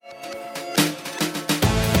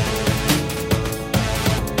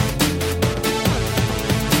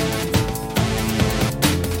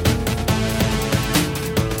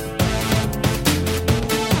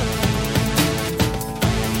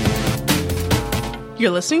You're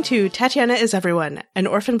listening to Tatiana is Everyone, an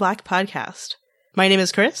Orphan Black podcast. My name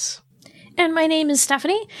is Chris. And my name is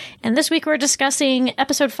Stephanie, and this week we're discussing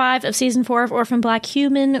episode 5 of season 4 of Orphan Black,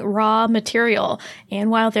 Human Raw Material. And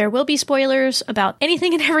while there will be spoilers about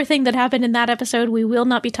anything and everything that happened in that episode, we will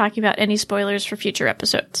not be talking about any spoilers for future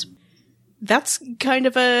episodes. That's kind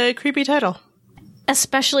of a creepy title.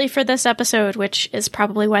 Especially for this episode, which is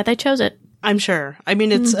probably why they chose it. I'm sure. I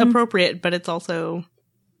mean, it's appropriate, but it's also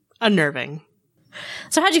unnerving.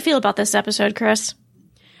 So how'd you feel about this episode, Chris?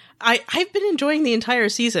 I've been enjoying the entire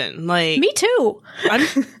season. Like, me too.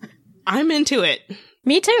 I'm into it.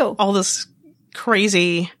 Me too. All this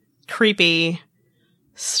crazy, creepy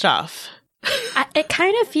stuff. It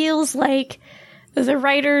kind of feels like the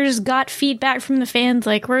writers got feedback from the fans,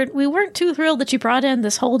 like, we weren't too thrilled that you brought in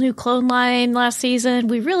this whole new clone line last season.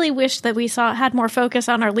 We really wish that we had more focus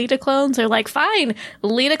on our Lita clones. They're like, fine,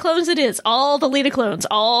 Lita clones it is. All the Lita clones,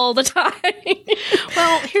 all the time.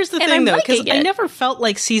 Well, here's the thing, though, because I never felt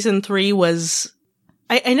like season 3 was...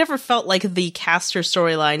 I never felt like the Castor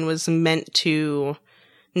storyline was meant to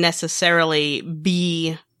necessarily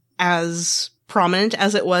be as prominent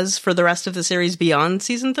as it was for the rest of the series beyond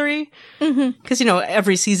season 3. Because, you know,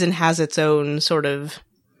 every season has its own sort of...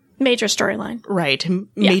 major storyline. Right.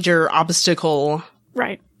 Major obstacle.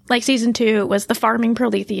 Right. Like season 2 was the farming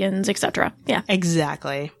Proletheans, etc. Yeah.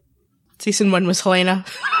 Exactly. Season 1 was Helena.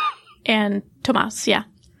 And Tomas, yeah.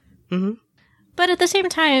 Mm-hmm. But at the same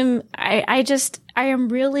time, I am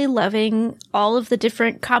really loving all of the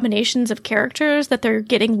different combinations of characters that they're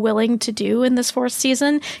getting willing to do in this 4th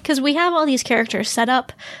season. Because we have all these characters set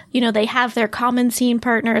up. You know, they have their common scene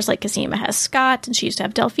partners, like Cosima has Scott, and she used to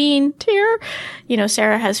have Delphine, Tyr. You know,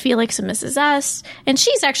 Sarah has Felix and Mrs. S. And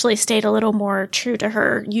she's actually stayed a little more true to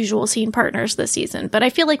her usual scene partners this season. But I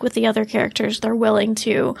feel like with the other characters, they're willing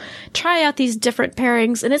to try out these different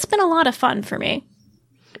pairings, and it's been a lot of fun for me.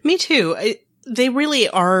 Me too. They really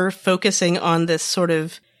are focusing on this sort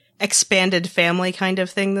of expanded family kind of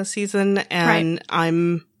thing this season, and right.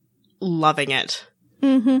 I'm loving it.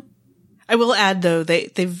 Mm-hmm. I will add, though,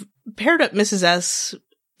 they've paired up Mrs. S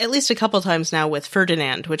at least a couple times now with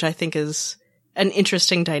Ferdinand, which I think is an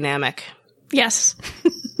interesting dynamic. Yes.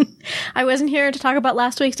 I wasn't here to talk about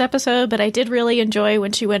last week's episode, but I did really enjoy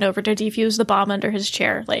when she went over to defuse the bomb under his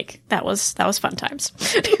chair. Like, that was fun times.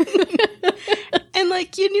 And,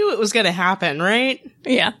 like, you knew it was going to happen, right?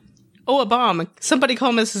 Yeah. Oh, a bomb. Somebody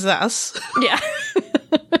call Mrs. S. Yeah.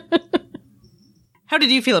 How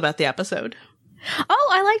did you feel about the episode? Oh,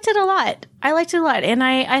 I liked it a lot. And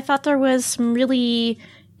I thought there was some really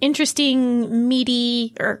interesting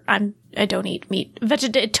meaty, or I don't eat meat,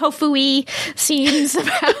 tofu-y scenes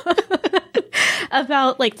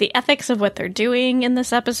about like the ethics of what they're doing in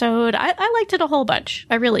this episode. I liked it a whole bunch.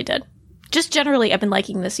 I really did. Just generally, I've been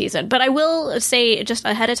liking this season. But I will say just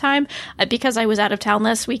ahead of time, because I was out of town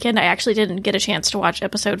last weekend, I actually didn't get a chance to watch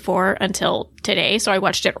episode 4 until today. So I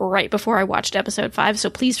watched it right before I watched episode 5. So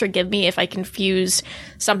please forgive me if I confuse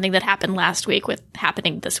something that happened last week with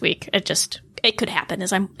happening this week. It could happen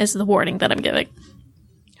is the warning that I'm giving.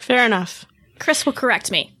 Fair enough. Chris will correct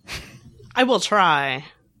me. I will try.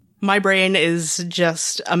 My brain is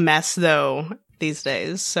just a mess, though, these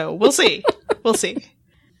days. So we'll see. We'll see.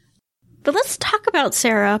 But let's talk about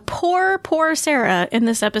Sarah. Poor Sarah in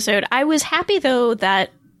this episode. I was happy, though,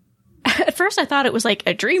 that at first I thought it was like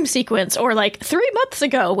a dream sequence, or like 3 months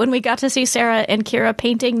ago when we got to see Sarah and Kira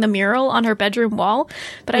painting the mural on her bedroom wall.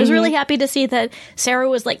 But I was really happy to see that Sarah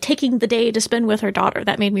was like taking the day to spend with her daughter.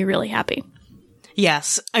 That made me really happy.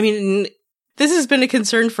 Yes. I mean, this has been a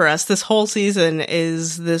concern for us this whole season,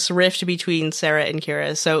 is this rift between Sarah and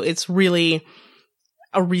Kira. So it's really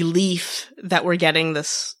a relief that we're getting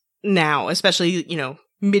this now, especially, you know,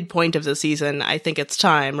 midpoint of the season. I think it's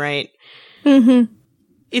time, right? Mm-hmm.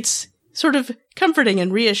 It's sort of comforting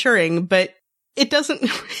and reassuring, but it doesn't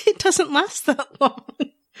last that long.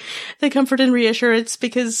 The comfort and reassurance,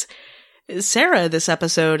 because Sarah this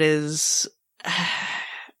episode is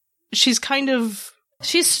she's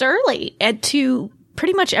surly and to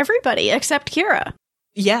pretty much everybody except Kira.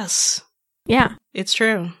 Yes. Yeah. It's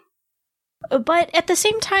true. But at the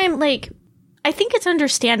same time, like, I think it's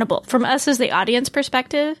understandable from us as the audience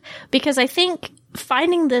perspective, because I think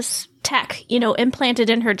finding this tech, you know,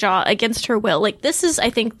 implanted in her jaw against her will, like, this is,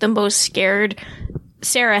 I think, the most scared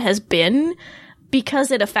Sarah has been,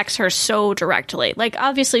 because it affects her so directly. Like,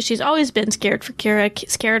 obviously, she's always been scared for Kira,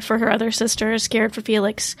 scared for her other sisters, scared for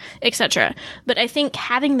Felix, etc. But I think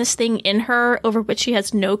having this thing in her over which she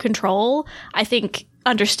has no control, I think,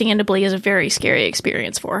 understandably, is a very scary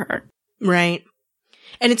experience for her. Right.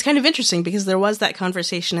 And it's kind of interesting because there was that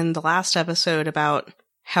conversation in the last episode about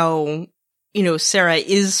how Sarah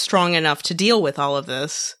is strong enough to deal with all of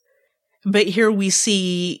this. But here we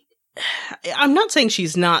see, I'm not saying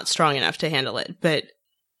she's not strong enough to handle it, but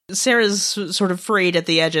Sarah's sort of frayed at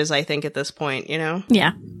the edges, I think, at this point,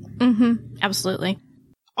 Yeah. Absolutely.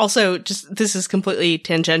 Also, this is completely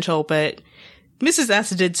tangential, but Mrs.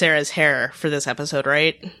 S did Sarah's hair for this episode,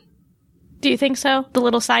 right? Do you think so? The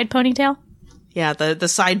little side ponytail? Yeah, the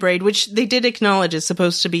side braid, which they did acknowledge is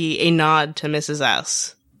supposed to be a nod to Mrs.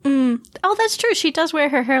 S. Oh, that's true. She does wear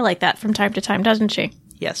her hair like that from time to time, doesn't she?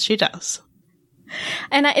 Yes, she does.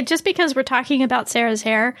 And just because we're talking about Sarah's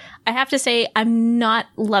hair, I have to say I'm not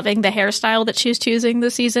loving the hairstyle that she's choosing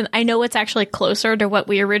this season. I know it's actually closer to what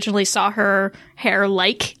we originally saw her hair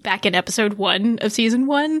like back in episode 1 of season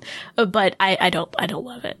 1, but I don't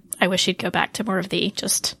love it. I wish she'd go back to more of the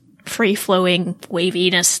just free-flowing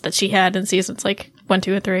waviness that she had in seasons like 1,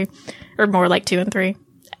 2, and 3, or more like 2 and 3.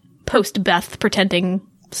 Post-Beth pretending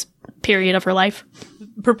period of her life.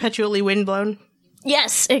 Perpetually windblown.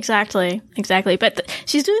 Yes, exactly. But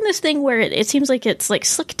she's doing this thing where it seems like it's like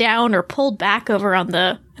slicked down or pulled back over on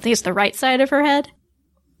I think it's the right side of her head.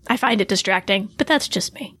 I find it distracting, but that's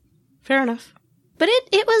just me. Fair enough. But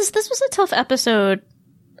this was a tough episode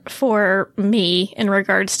for me in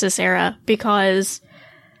regards to Sarah, because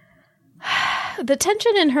the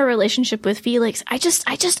tension in her relationship with Felix,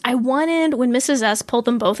 I wanted, when Mrs. S pulled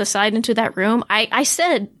them both aside into that room, I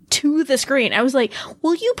said to the screen, I was like,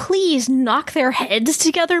 will you please knock their heads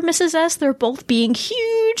together, Mrs. S? They're both being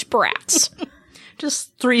huge brats.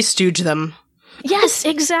 Just Three Stooge them. Yes,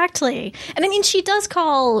 exactly. And I mean, she does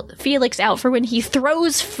call Felix out for when he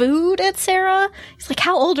throws food at Sarah. He's like,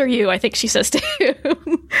 how old are you? I think she says to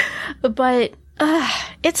him. But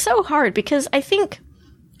it's so hard because I think,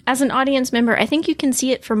 as an audience member, I think you can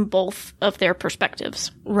see it from both of their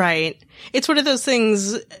perspectives. Right. It's one of those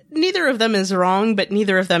things, neither of them is wrong, but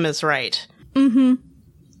neither of them is right. Mm-hmm.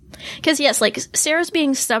 Because, yes, like, Sarah's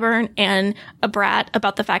being stubborn and a brat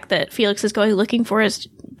about the fact that Felix is going looking for his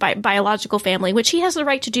biological family, which he has the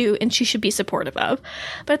right to do and she should be supportive of.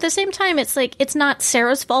 But at the same time, it's like, it's not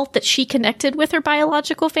Sarah's fault that she connected with her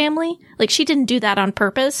biological family. Like, she didn't do that on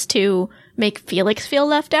purpose to make Felix feel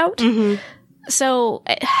left out. Mm-hmm. So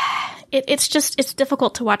it's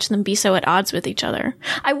difficult to watch them be so at odds with each other.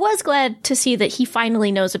 I was glad to see that he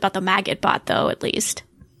finally knows about the maggot bot, though, at least.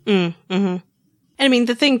 Mm-hmm. And I mean,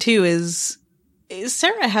 the thing, too, is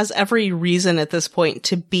Sarah has every reason at this point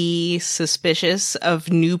to be suspicious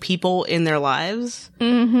of new people in their lives.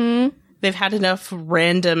 Mm-hmm. They've had enough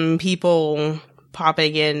random people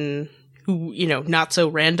popping in who, not so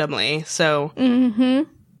randomly. So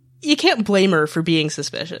you can't blame her for being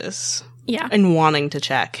suspicious. Yeah. And wanting to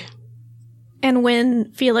check. And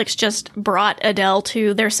when Felix just brought Adele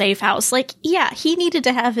to their safe house, like, yeah, he needed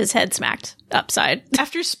to have his head smacked upside.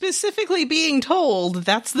 After specifically being told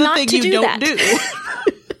that's the Not thing to you do don't that.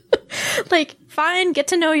 do. Like, fine, get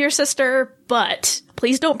to know your sister, but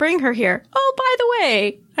please don't bring her here. Oh, by the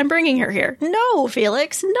way, I'm bringing her here. No,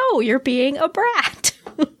 Felix, no, you're being a brat.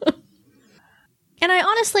 And I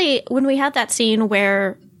honestly, when we had that scene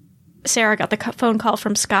where Sarah got the phone call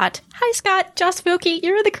from Scott. Hi, Scott. Joss Wilkie.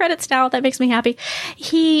 You're in the credits now. That makes me happy.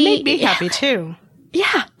 He made me happy too.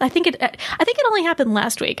 Yeah, I think it only happened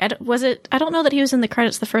last week. I don't know that he was in the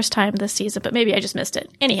credits the first time this season, but maybe I just missed it.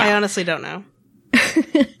 Anyhow, I honestly don't know.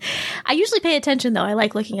 I usually pay attention though. I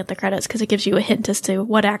like looking at the credits because it gives you a hint as to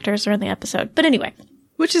what actors are in the episode. But anyway,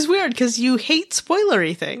 which is weird because you hate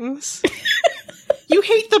spoilery things. You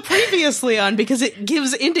hate the previously on because it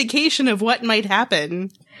gives indication of what might happen.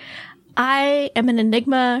 I am an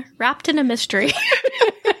enigma wrapped in a mystery.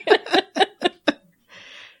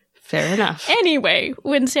 Fair enough. Anyway,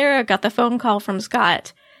 when Sarah got the phone call from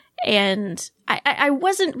Scott, and I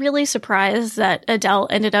wasn't really surprised that Adele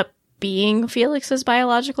ended up being Felix's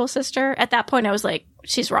biological sister. At that point, I was like,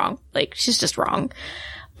 she's wrong. Like, she's just wrong.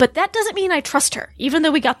 But that doesn't mean I trust her. Even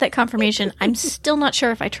though we got that confirmation, I'm still not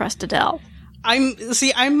sure if I trust Adele.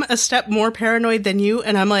 I'm a step more paranoid than you,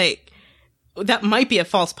 and I'm like, that might be a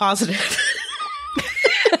false positive.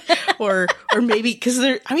 or maybe, because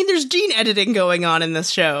there's gene editing going on in this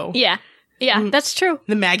show. Yeah, that's true.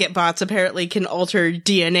 The maggot bots apparently can alter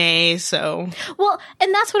DNA, so. Well,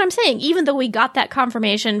 and that's what I'm saying. Even though we got that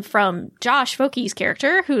confirmation from Josh Vokey's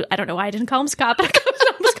character, who, I don't know why I didn't call him Scott, but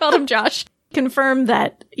I almost called him Josh, confirmed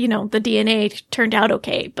that, the DNA turned out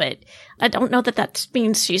okay, but I don't know that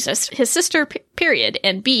means she's his sister, period,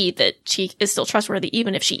 and B, that she is still trustworthy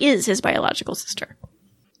even if she is his biological sister.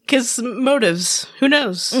 Because motives, who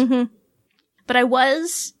knows? Mm-hmm. But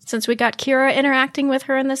since we got Kira interacting with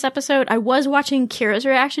her in this episode, I was watching Kira's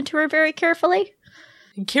reaction to her very carefully.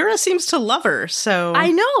 Kira seems to love her, so... I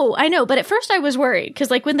know. But at first I was worried,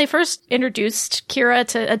 because, like, when they first introduced Kira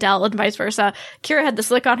to Adele and vice versa, Kira had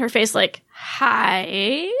this look on her face like,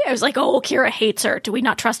 hi. I was like, oh, Kira hates her. Do we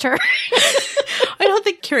not trust her? I don't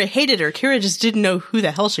think Kira hated her. Kira just didn't know who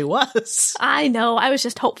the hell she was. I know. I was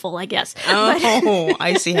just hopeful, I guess. Oh,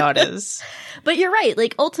 I see how it is. But you're right.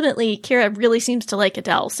 Like, ultimately, Kira really seems to like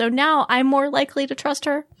Adele. So now I'm more likely to trust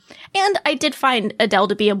her. And I did find Adele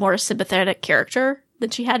to be a more sympathetic character than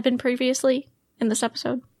she had been previously in this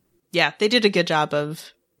episode. Yeah, they did a good job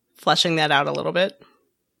of fleshing that out a little bit.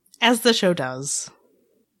 As the show does.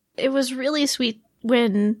 It was really sweet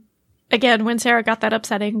when Sarah got that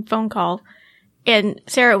upsetting phone call. And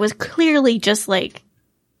Sarah was clearly just, like,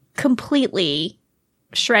 completely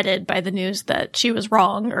shredded by the news that she was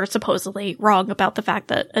wrong, or supposedly wrong, about the fact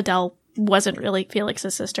that Adele wasn't really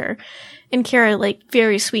Felix's sister. And Kira, like,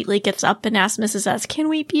 very sweetly gets up and asks Mrs. S, can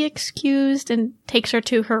we be excused? And takes her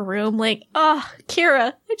to her room. Like, oh,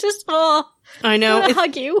 Kira, I know. I want to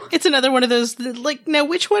hug you. It's another one of those, like, now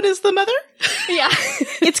which one is the mother? Yeah.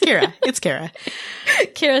 It's Kira. It's Kira.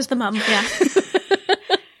 Kira's the mom, yeah.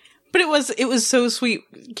 But it was so sweet.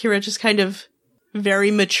 Kira just kind of very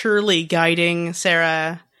maturely guiding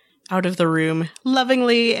Sarah out of the room,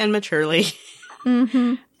 lovingly and maturely.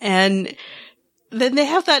 Mm-hmm. And then they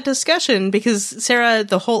have that discussion because Sarah,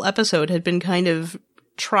 the whole episode, had been kind of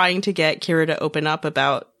trying to get Kira to open up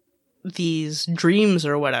about these dreams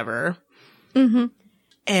or whatever. Mm-hmm.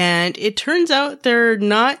 And it turns out they're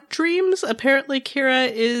not dreams. Apparently Kira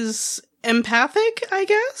is empathic, I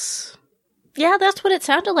guess. Yeah, that's what it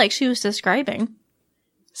sounded like she was describing.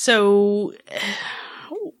 So,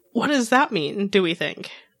 what does that mean, do we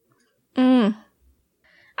think?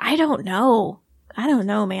 I don't know,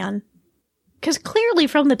 man. Because clearly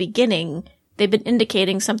from the beginning, they've been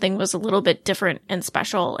indicating something was a little bit different and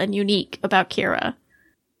special and unique about Kira.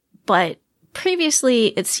 But previously,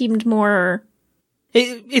 it seemed more...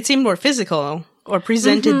 It seemed more physical, or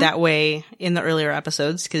presented that way in the earlier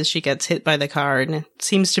episodes, because she gets hit by the car and it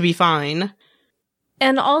seems to be fine.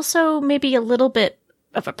 And also maybe a little bit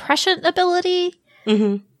of a prescient ability.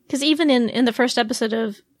 Because even in the first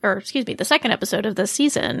episode the second episode of this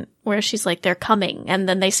season, where she's like, they're coming, and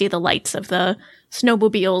then they see the lights of the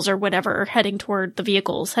snowmobiles or whatever heading toward the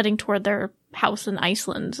vehicles, heading toward their house in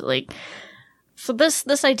Iceland. Like, so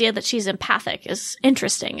this idea that she's empathic is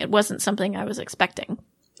interesting. It wasn't something I was expecting.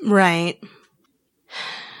 Right.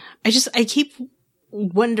 I keep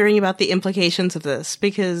wondering about the implications of this,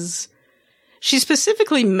 because she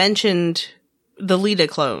specifically mentioned the Leda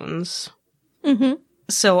clones. Mm-hmm.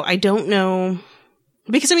 So I don't know,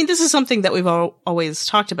 because I mean, this is something that we've always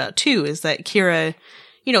talked about too, is that Kira,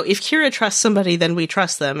 if Kira trusts somebody, then we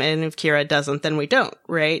trust them. And if Kira doesn't, then we don't,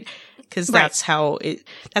 right? Because that's how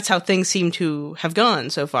things seem to have gone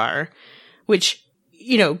so far, which,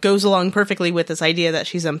 goes along perfectly with this idea that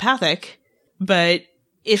she's empathic. But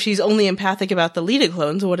if she's only empathic about the Leda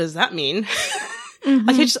clones, what does that mean?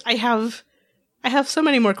 Like, I have so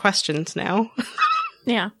many more questions now.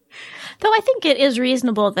 Yeah. Though I think it is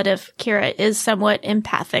reasonable that if Kira is somewhat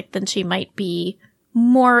empathic, then she might be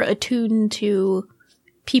more attuned to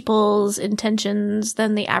people's intentions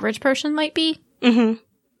than the average person might be. Mm-hmm.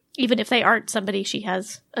 Even if they aren't somebody she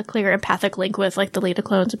has a clear empathic link with, like the Leda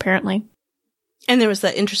clones, apparently. And there was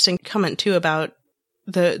that interesting comment, too, about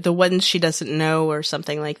the ones she doesn't know or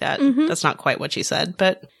something like that. That's not quite what she said,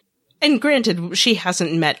 but... And granted, she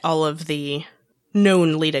hasn't met all of the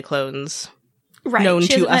known Leda clones. Right. Known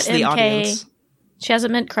to us, the audience. She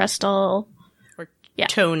hasn't met Crystal. Or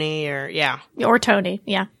Tony, Or Tony,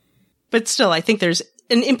 yeah. But still, I think there's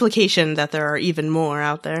an implication that there are even more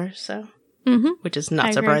out there, so... Which is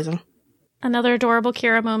not surprising. Another adorable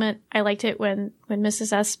Kira moment. I liked it when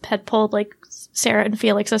Mrs. S had pulled, like, Sarah and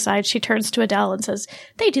Felix aside. She turns to Adele and says,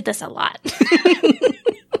 they do this a lot.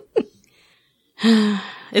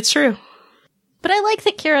 It's true. But I like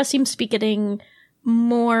that Kira seems to be getting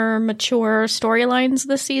more mature storylines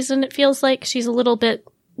this season. It feels like she's a little bit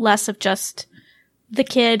less of just the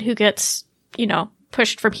kid who gets,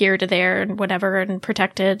 pushed from here to there and whatever and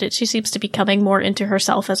protected. She seems to be coming more into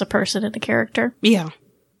herself as a person and a character. Yeah.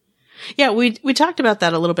 Yeah, we talked about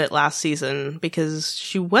that a little bit last season, because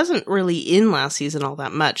she wasn't really in last season all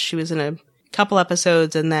that much. She was in a couple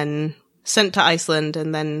episodes and then sent to Iceland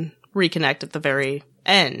and then reconnect at the very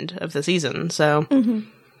end of the season. So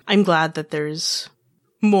I'm glad that there's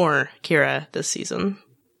more Kira this season.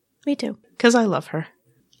 Me too. Because I love her.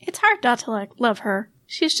 It's hard not to love her.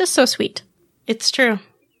 She's just so sweet. It's true.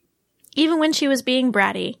 Even when she was being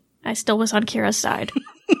bratty, I still was on Kira's side.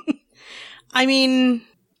 I mean,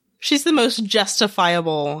 she's the most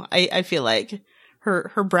justifiable, I feel like,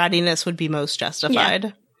 her brattiness would be most justified.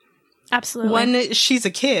 Yeah. Absolutely. One, she's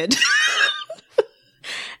a kid.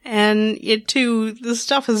 And two, the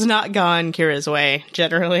stuff has not gone Kira's way,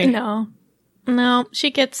 generally. No, she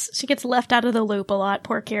gets left out of the loop a lot,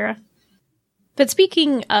 poor Kira. But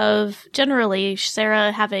speaking of, generally,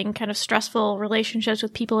 Sarah having kind of stressful relationships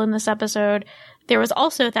with people in this episode, there was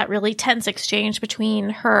also that really tense exchange between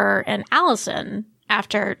her and Allison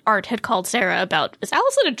after Art had called Sarah about, is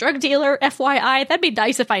Allison a drug dealer, FYI? That'd be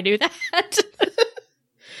nice if I knew that.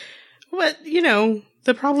 But,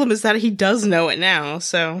 the problem is that he does know it now,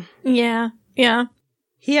 so... Yeah.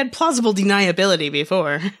 He had plausible deniability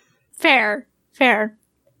before. Fair.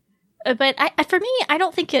 But for me, I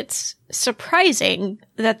don't think it's surprising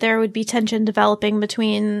that there would be tension developing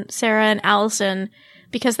between Sarah and Allison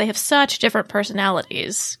because they have such different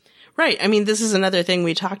personalities. Right. I mean, this is another thing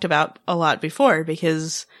we talked about a lot before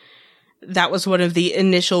because that was one of the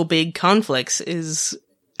initial big conflicts is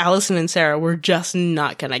Allison and Sarah were just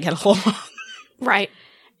not going to get along. Right.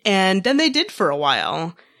 And then they did for a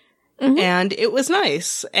while. Mm-hmm. And it was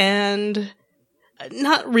nice. And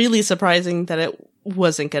not really surprising that it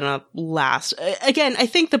wasn't going to last. Again, I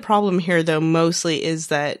think the problem here, though, mostly is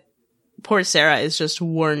that poor Sarah is just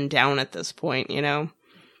worn down at this point, Yeah.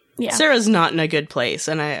 Sarah's not in a good place.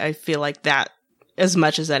 And I feel like that, as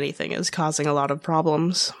much as anything, is causing a lot of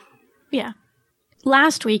problems. Yeah.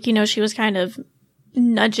 Last week, she was kind of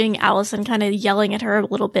nudging Allison, kind of yelling at her a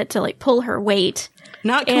little bit to, pull her weight.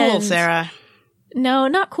 Not cool, Sarah. No,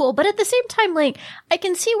 not cool. But at the same time, I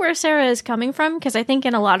can see where Sarah is coming from, because I think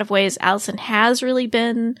in a lot of ways, Allison has really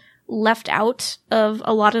been left out of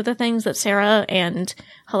a lot of the things that Sarah and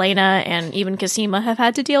Helena and even Cosima have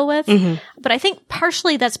had to deal with. Mm-hmm. But I think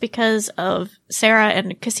partially that's because of Sarah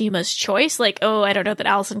and Cosima's choice. I don't know that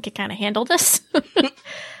Allison could kind of handle this.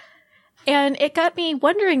 And it got me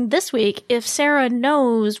wondering this week if Sarah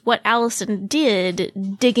knows what Allison did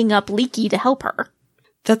digging up Leaky to help her.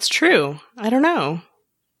 That's true. I don't know.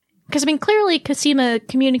 Because, clearly Cosima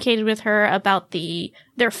communicated with her about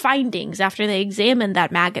their findings after they examined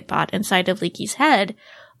that maggot bot inside of Leaky's head,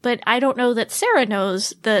 but I don't know that Sarah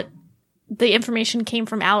knows that the information came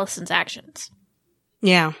from Allison's actions.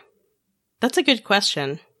 Yeah. That's a good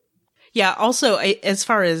question. Yeah, also, as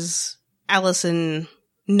far as Allison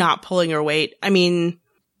not pulling her weight,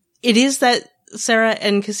 it is that Sarah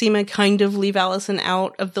and Cosima kind of leave Allison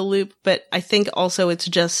out of the loop, but I think also it's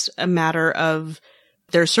just a matter of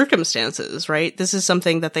their circumstances, right? This is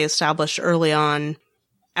something that they established early on.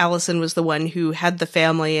 Allison was the one who had the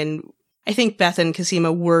family, and I think Beth and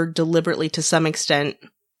Cosima were deliberately, to some extent,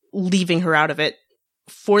 leaving her out of it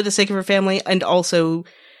for the sake of her family, and also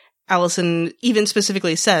Allison even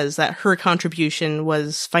specifically says that her contribution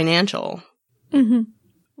was financial. Mm-hmm.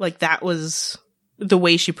 That was the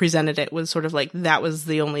way she presented it, was sort of that was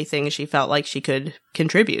the only thing she felt like she could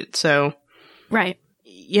contribute. So, right.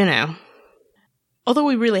 Although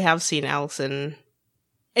we really have seen Allison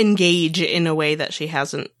engage in a way that she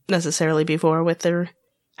hasn't necessarily before with their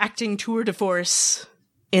acting tour de force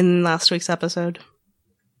in last week's episode.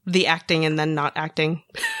 The acting and then not acting.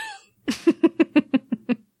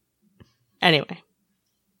 Anyway.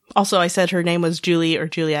 Also, I said her name was Julie or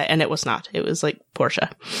Julia, and it was not. It was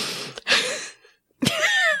Portia.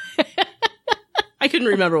 I couldn't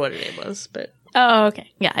remember what her name was, but... Oh,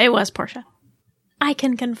 okay. Yeah, it was Portia. I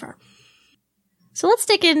can confirm. So let's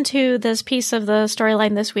dig into this piece of the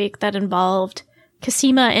storyline this week that involved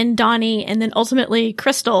Cosima and Donnie, and then ultimately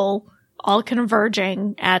Crystal, all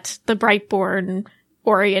converging at the Brightborn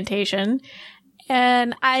orientation.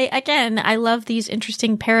 And I love these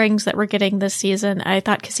interesting pairings that we're getting this season. I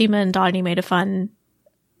thought Cosima and Donnie made a fun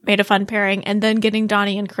pairing, and then getting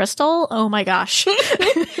Donnie and Crystal. Oh my gosh.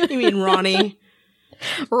 You mean Ronnie?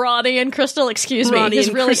 Ronnie and Crystal, excuse Ronnie me, is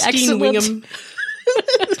and really Christine excellent. Wingham.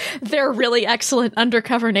 They're really excellent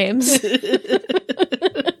undercover names.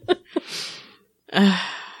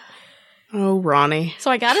 Oh, Ronnie. So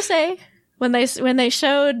I gotta say, when they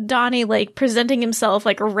showed Donnie presenting himself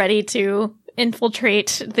ready to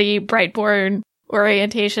infiltrate the Brightborn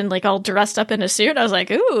orientation, all dressed up in a suit, I was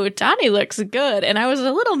like, ooh, Donnie looks good. And I was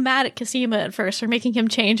a little mad at Cosima at first for making him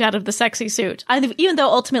change out of the sexy suit. Even though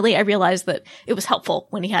ultimately I realized that it was helpful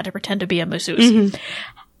when he had to pretend to be a masseuse. Mm-hmm.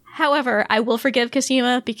 However, I will forgive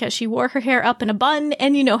Cosima because she wore her hair up in a bun,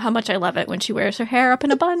 and you know how much I love it when she wears her hair up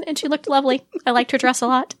in a bun, and she looked lovely. I liked her dress a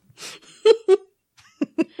lot.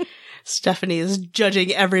 Stephanie is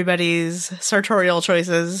judging everybody's sartorial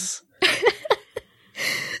choices.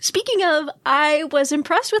 Speaking of, I was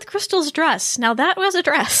impressed with Crystal's dress. Now that was a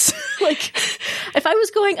dress. If I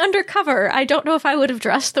was going undercover, I don't know if I would have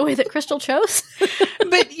dressed the way that Crystal chose.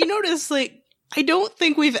 But you notice, I don't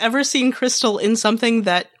think we've ever seen Crystal in something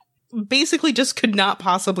that basically just could not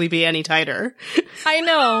possibly be any tighter. I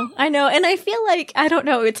know. And I feel like, I don't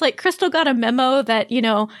know, it's like Crystal got a memo that, you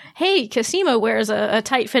know, hey, Cosima wears a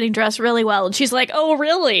tight-fitting dress really well. And she's like, oh,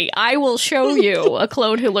 really? I will show you a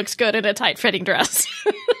clone who looks good in a tight-fitting dress.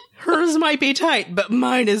 Hers might be tight, but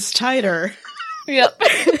mine is tighter. Yep.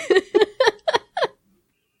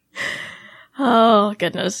 Oh,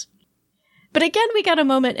 goodness. But again, we got a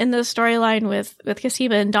moment in the storyline with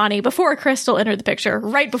Cosima and Donnie before Crystal entered the picture,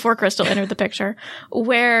 right before Crystal entered the picture,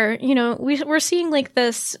 where, you know, we're seeing like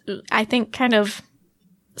this, I think, kind of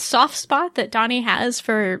soft spot that Donnie has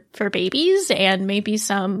for babies, and maybe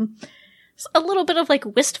a little bit of like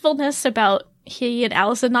wistfulness about he and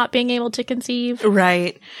Allison not being able to conceive.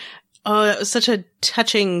 Right. Oh, it was such a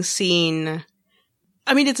touching scene.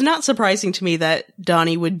 I mean, it's not surprising to me that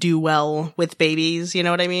Donnie would do well with babies, you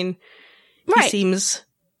know what I mean? Right. He seems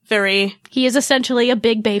very... He is essentially a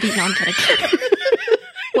big baby. No, I'm kidding.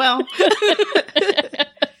 Well,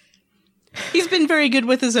 he's been very good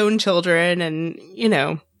with his own children, and, you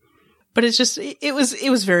know, but it's just, it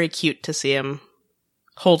was very cute to see him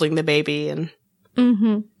holding the baby, and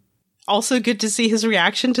also good to see his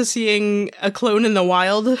reaction to seeing a clone in the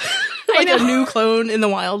wild, like a new clone in the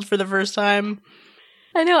wild for the first time.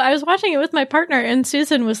 I know. I was watching it with my partner, and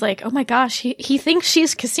Susan was like, oh my gosh, he thinks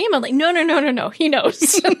she's Cosima. Like, no. He knows.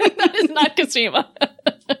 That is not Cosima.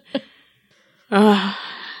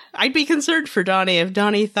 I'd be concerned for Donnie if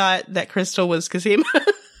Donnie thought that Crystal was Cosima.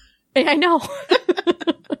 I know.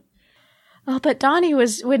 Oh, but Donnie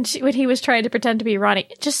was, when he was trying to pretend to be Ronnie,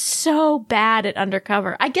 just so bad at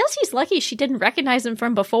undercover. I guess he's lucky she didn't recognize him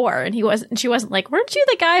from before, and she wasn't like, weren't you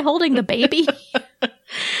the guy holding the baby?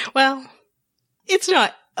 Well, it's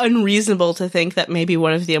not unreasonable to think that maybe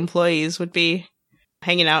one of the employees would be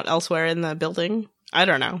hanging out elsewhere in the building. I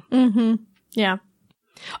don't know. Mm-hmm. Yeah.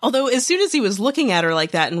 Although, as soon as he was looking at her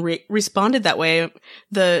like that and responded that way,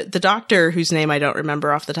 the doctor, whose name I don't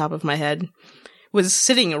remember off the top of my head, was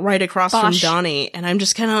sitting right across Bosch. from Donnie, and I'm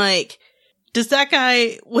just kind of like,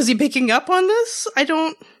 was he picking up on this? I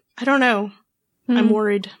don't know. I'm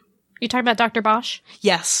worried. You talking about Dr. Bosch?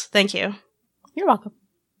 Yes, thank you. You're welcome.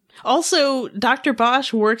 Also, Dr.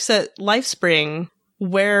 Bosch works at LifeSpring,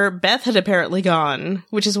 where Beth had apparently gone,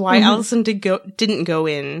 which is why Allison didn't go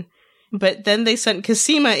in. But then they sent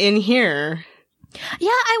Cosima in here. Yeah,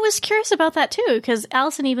 I was curious about that too, because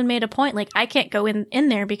Allison even made a point, like, I can't go in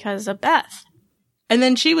there because of Beth. And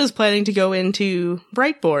then she was planning to go into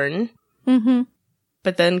Brightborn. Mm-hmm.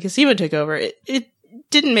 But then Cosima took over. It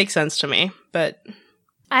didn't make sense to me, but...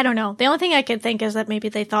 I don't know. The only thing I could think is that maybe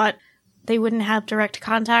they thought they wouldn't have direct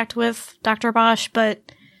contact with Dr. Bosch,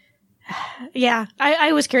 but yeah,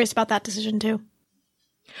 I was curious about that decision too.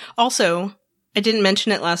 Also, I didn't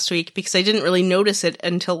mention it last week because I didn't really notice it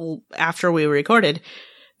until after we recorded.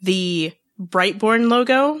 The Brightborn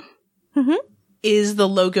logo is the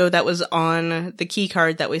logo that was on the key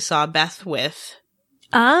card that we saw Beth with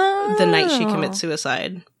the night she commits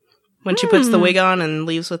suicide. When she puts the wig on and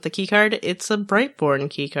leaves with the key card, it's a Brightborn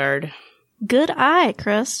key card. Good eye,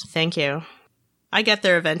 Chris. Thank you. I get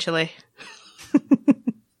there eventually.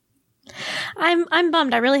 I'm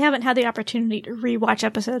bummed. I really haven't had the opportunity to rewatch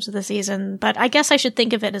episodes of the season, but I guess I should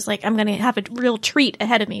think of it as like I'm going to have a real treat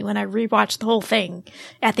ahead of me when I rewatch the whole thing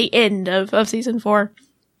at the end of season 4.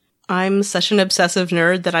 I'm such an obsessive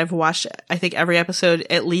nerd that I've watched, I think, every episode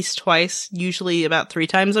at least twice, usually about 3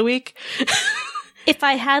 times a week. If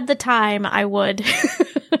I had the time, I would.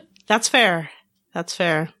 That's fair. That's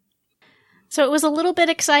fair. So it was a little bit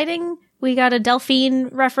exciting. We got a Delphine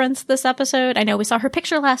reference this episode. I know we saw her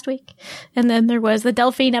picture last week. And then there was the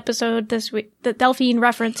Delphine episode this week. The Delphine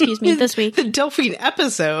reference, this week. The Delphine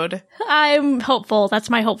episode? I'm hopeful. That's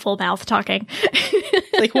my hopeful mouth talking.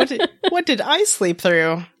 Like, what did I sleep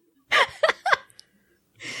through?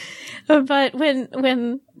 But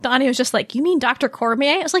when Donnie was just like, you mean Dr.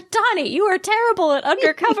 Cormier? I was like, Donnie, you are terrible at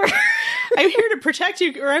undercover. I'm here to protect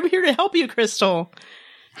you, or I'm here to help you, Crystal.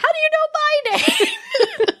 How do you know my name?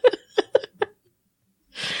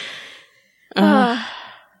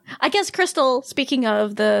 I guess Crystal, speaking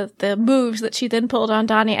of the moves that she then pulled on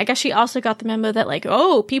Donnie, I guess she also got the memo that like,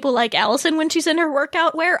 oh, people like Allison when she's in her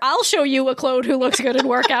workout wear, I'll show you a clone who looks good in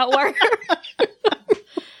workout wear.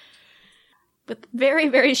 With very,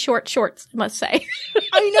 very short shorts, I must say.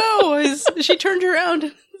 I know. She turned around.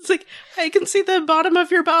 It's like, I can see the bottom of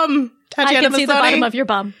your bum, Tatiana I can see the Maslany. bottom of your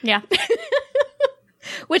bum, yeah.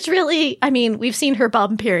 Which really, I mean, we've seen her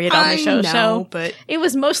bum period on the show, so but it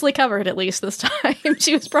was mostly covered at least this time.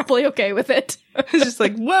 She was probably okay with it. It's just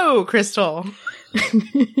like, whoa, Crystal.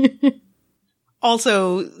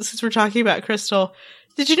 Also, since we're talking about Crystal,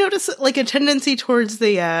 did you notice like a tendency towards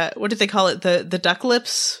the, what did they call it? The duck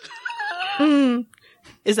lips?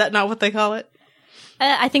 Is that not what they call it?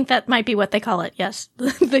 I think that might be what they call it, yes.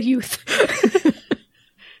 The youth.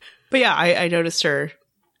 But yeah, I noticed her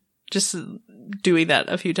just doing that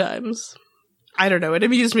a few times. I don't know, it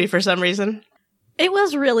amused me for some reason. It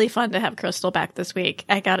was really fun to have Crystal back this week,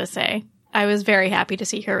 I gotta say. I was very happy to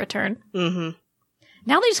see her return. Mm-hmm.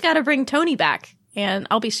 Now they just gotta bring Tony back, and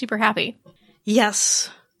I'll be super happy. Yes.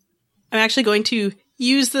 I'm actually going to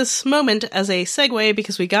use this moment as a segue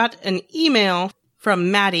because we got an email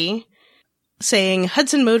from Maddie saying,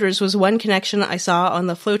 Hudson Motors was one connection I saw on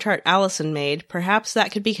the flowchart Allison made. Perhaps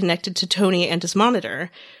that could be connected to Tony and his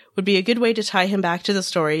monitor. Would be a good way to tie him back to the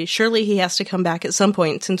story. Surely he has to come back at some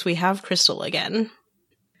point since we have Crystal again.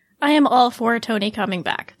 I am all for Tony coming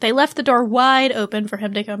back. They left the door wide open for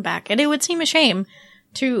him to come back, and it would seem a shame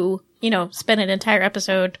to, spend an entire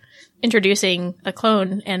episode introducing a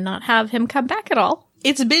clone and not have him come back at all.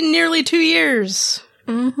 It's been nearly 2 years.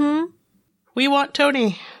 Mm-hmm. We want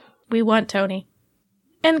Tony. We want Tony.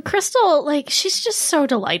 And Crystal, she's just so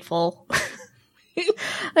delightful.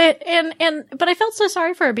 But I felt so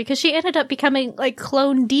sorry for her because she ended up becoming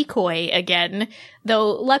clone decoy again.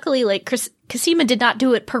 Though luckily, Cosima did not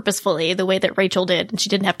do it purposefully the way that Rachel did, and she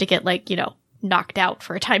didn't have to get knocked out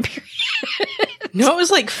for a time period. No, it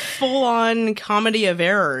was full on comedy of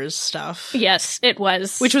errors stuff. Yes, it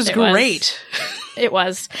was. Which was great. It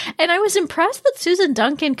was. And I was impressed that Susan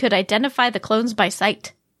Duncan could identify the clones by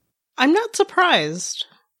sight. I'm not surprised.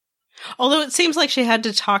 Although it seems like she had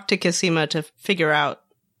to talk to Cosima to figure out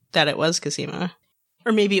that it was Cosima.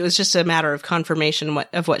 Or maybe it was just a matter of confirmation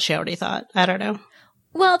of what she already thought. I don't know.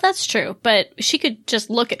 Well, that's true. But she could just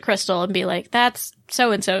look at Crystal and be like, that's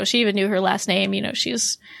so-and-so. She even knew her last name.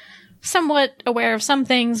 She's somewhat aware of some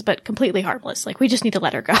things, but completely harmless. We just need to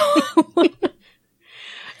let her go.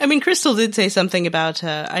 I mean, Crystal did say something about,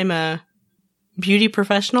 I'm a beauty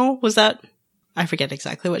professional. Was that? I forget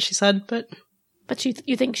exactly what she said, but... But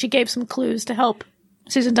you think she gave some clues to help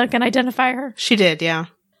Susan Duncan identify her? She did, yeah.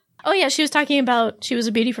 Oh, yeah, she was talking about she was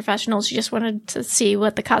a beauty professional. She just wanted to see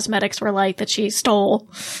what the cosmetics were like that she stole.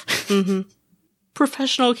 Mm-hmm.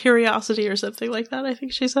 Professional curiosity or something like that, I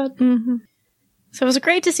think she said. Mm-hmm. So it was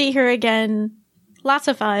great to see her again. Lots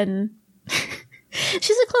of fun.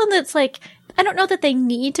 She's a clone that's I don't know that they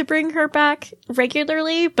need to bring her back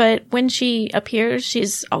regularly, but when she appears,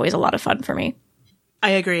 she's always a lot of fun for me. I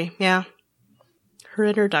agree, yeah. Her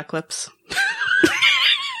and her duck lips.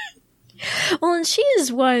 Well, and she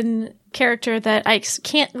is one character that I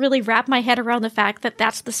can't really wrap my head around the fact that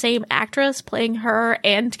that's the same actress playing her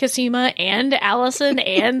and Cosima and Allison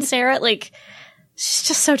and Sarah. She's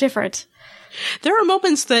just so different. There are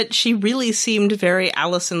moments that she really seemed very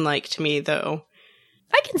Allison-like to me, though.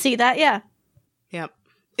 I can see that, yeah. Yep.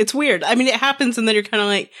 It's weird. I mean, it happens and then you're kind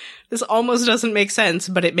of this almost doesn't make sense,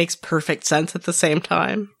 but it makes perfect sense at the same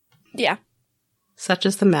time. Yeah. Such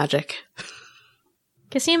is the magic.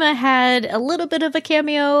 Cosima had a little bit of a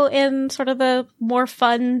cameo in sort of the more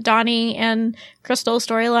fun Donnie and Crystal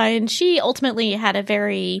storyline. She ultimately had a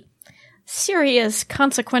very serious,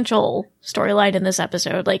 consequential storyline in this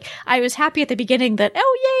episode. I was happy at the beginning that,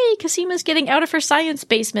 oh yay, Cosima's getting out of her science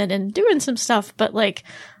basement and doing some stuff, but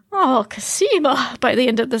oh, Cosima by the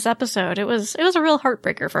end of this episode. It was a real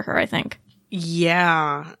heartbreaker for her, I think.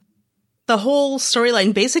 Yeah. The whole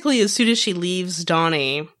storyline, basically as soon as she leaves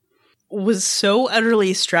Donnie, was so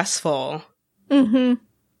utterly stressful. Mm-hmm.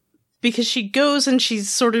 Because she goes and she's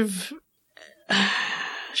sort of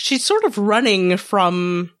running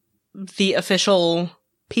from the official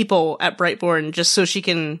people at Brightborn just so she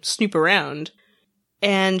can snoop around.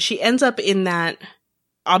 And she ends up in that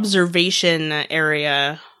observation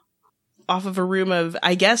area off of a room of,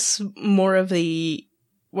 I guess, more of the,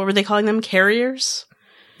 what were they calling them? Carriers?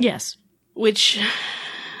 Yes. Which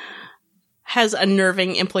has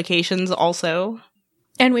unnerving implications also.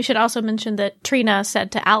 And we should also mention that Trina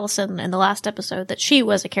said to Allison in the last episode that she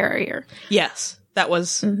was a carrier. Yes, that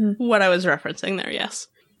was what I was referencing there, yes.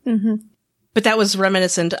 Mm-hmm. But that was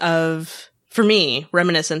reminiscent of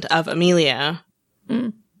Amelia,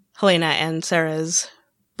 Helena and Sarah's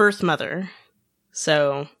birth mother.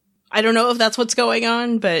 So, I don't know if that's what's going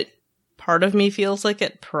on, but part of me feels like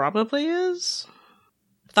it probably is.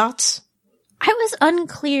 Thoughts? I was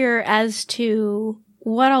unclear as to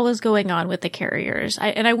what all was going on with the carriers.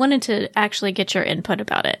 I wanted to actually get your input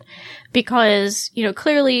about it. Because,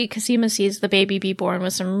 clearly Cosima sees the baby be born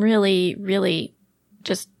with some really, really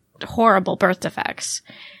just horrible birth defects.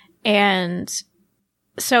 And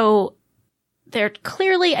so they're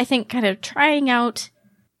clearly, I think, kind of trying out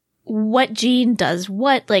what gene does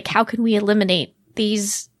what, like how can we eliminate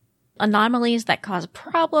these anomalies that cause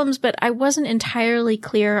problems, but I wasn't entirely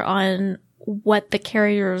clear on what the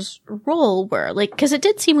carrier's role were. Like, because it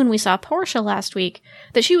did seem when we saw Portia last week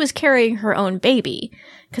that she was carrying her own baby.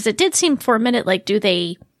 Because it did seem for a minute like, do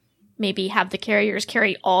they maybe have the carriers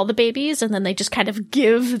carry all the babies and then they just kind of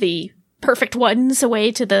give the perfect ones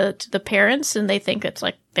away to the parents and they think it's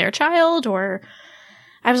like their child? Or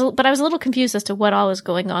I was a little confused as to what all was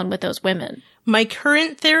going on with those women. My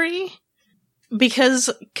current theory,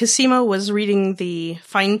 because Cosima was reading the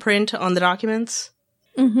fine print on the documents,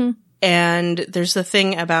 and there's the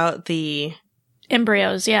thing about the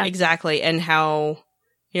embryos, yeah. Exactly, and how,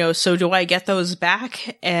 so do I get those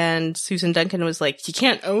back? And Susan Duncan was like, you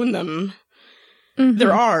can't own them.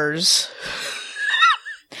 They're ours.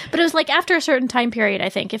 But it was like after a certain time period, I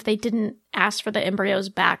think, if they didn't ask for the embryos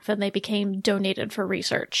back, then they became donated for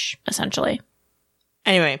research, essentially.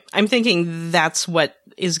 Anyway, I'm thinking that's what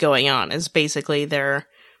is going on, is basically they're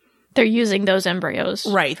using those embryos.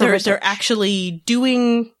 Right. They're actually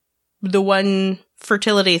doing the one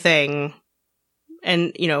fertility thing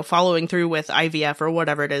and, following through with IVF or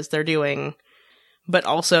whatever it is they're doing, but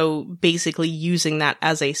also basically using that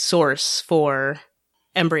as a source for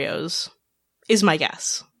embryos, is my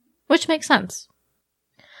guess. Which makes sense.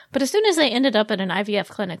 But as soon as they ended up at an IVF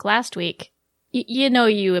clinic last week,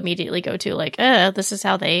 you immediately go to like, this is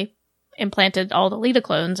how they implanted all the Leda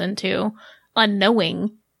clones into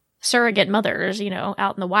unknowing surrogate mothers,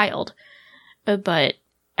 out in the wild. But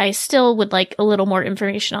I still would like a little more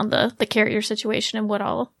information on the carrier situation and what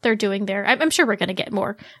all they're doing there. I'm sure we're going to get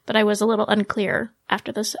more, but I was a little unclear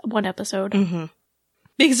after this one episode. Mm-hmm.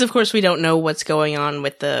 Because, of course, we don't know what's going on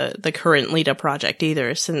with the current Leda project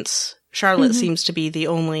either, since Charlotte seems to be the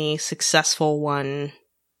only successful one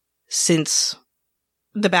since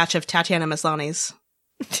the batch of Tatiana Maslany's.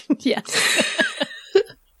 Yes.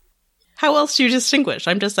 How else do you distinguish?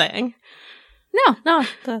 I'm just saying. No,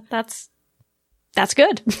 that's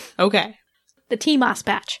good. Okay. The TMOS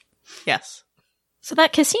batch. Yes. So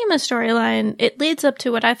that Cosima storyline, it leads up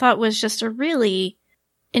to what I thought was just a really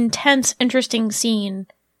intense, interesting scene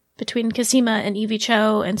between Cosima and Evie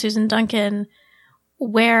Cho and Susan Duncan,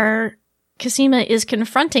 where Cosima is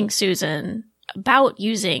confronting Susan about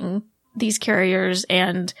using these carriers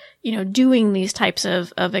and, doing these types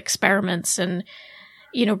of experiments and,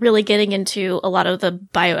 really getting into a lot of the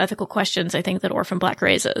bioethical questions I think that Orphan Black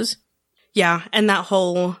raises. Yeah, and that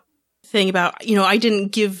whole thing about, I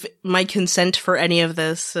didn't give my consent for any of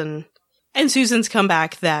this, and Susan's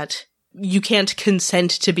comeback that you can't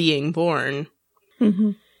consent to being born.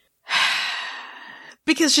 Mm-hmm.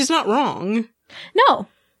 Because she's not wrong. No,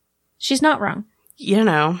 she's not wrong.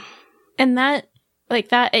 And that, like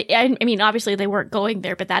that, I mean, obviously they weren't going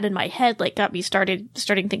there, but that in my head, like, got me starting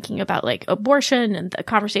thinking about, like, abortion and the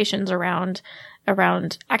conversations around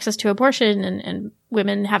access to abortion and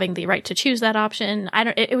women having the right to choose that option.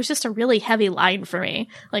 It was just a really heavy line for me.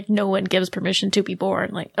 Like, no one gives permission to be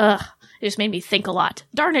born. Like, ugh. It just made me think a lot.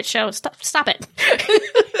 Darn it, show. Stop it.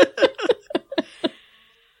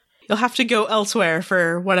 You'll have to go elsewhere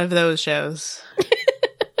for one of those shows.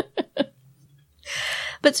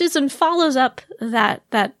 But Susan follows up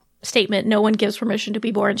that statement, no one gives permission to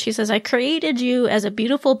be born. She says, I created you as a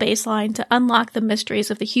beautiful baseline to unlock the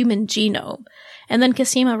mysteries of the human genome. And then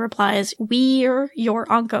Cosima replies, we're your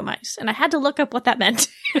oncomice. And I had to look up what that meant.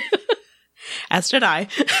 As did I.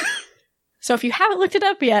 So if you haven't looked it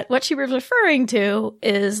up yet, what she was referring to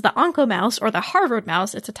is the oncomouse or the Harvard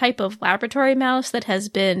mouse. It's a type of laboratory mouse that has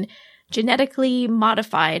been genetically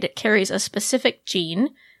modified. It carries a specific gene,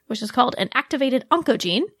 which is called an activated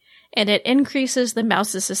oncogene, and it increases the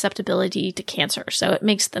mouse's susceptibility to cancer. So it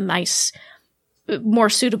makes the mice more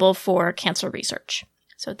suitable for cancer research.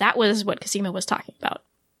 So that was what Cosima was talking about.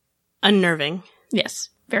 Unnerving. Yes,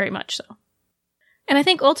 very much so. And I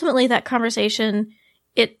think ultimately that conversation,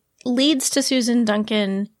 it leads to Susan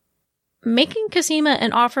Duncan making Cosima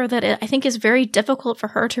an offer that I think is very difficult for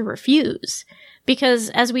her to refuse. Because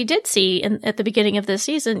as we did see at the beginning of this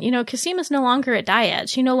season, Cosima's no longer at Dyad.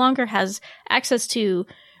 She no longer has access to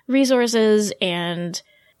resources and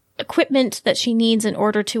equipment that she needs in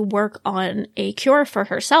order to work on a cure for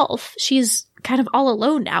herself. She's kind of all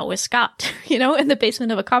alone now with Scott, in the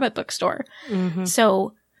basement of a comic book store. Mm-hmm.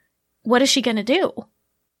 So what is she going to do?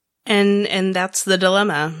 And that's the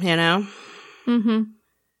dilemma, Mm-hmm.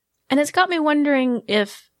 And it's got me wondering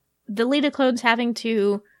if the Leda clones having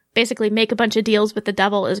to basically make a bunch of deals with the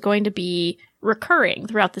devil is going to be recurring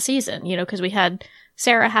throughout the season, because we had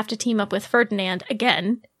Sarah have to team up with Ferdinand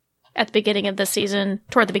again at the beginning of the season,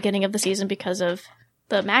 toward the beginning of the season because of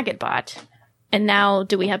the maggot bot. And now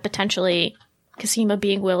do we have potentially Cosima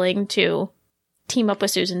being willing to team up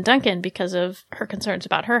with Susan Duncan because of her concerns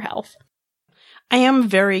about her health? I am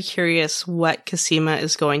very curious what Cosima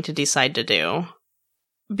is going to decide to do.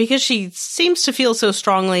 Because she seems to feel so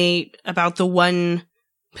strongly about the one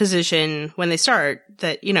position when they start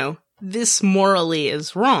that, you know, this morally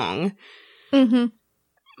is wrong. Mm-hmm.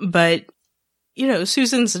 But, you know,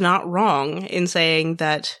 Susan's not wrong in saying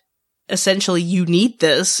that essentially you need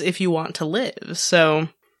this if you want to live. So,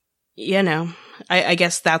 you know, I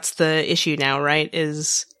guess that's the issue now, right?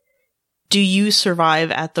 Is, do you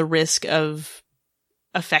survive at the risk of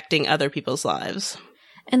affecting other people's lives?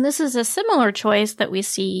 And this is a similar choice that we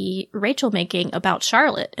see Rachel making about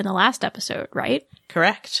Charlotte in the last episode, right?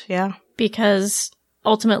 Correct, yeah. Because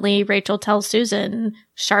ultimately Rachel tells Susan,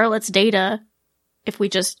 Charlotte's data, if we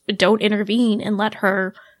just don't intervene and let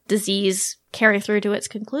her disease carry through to its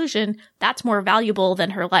conclusion, that's more valuable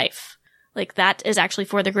than her life. Like, that is actually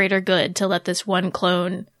for the greater good to let this one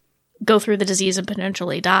clone go through the disease and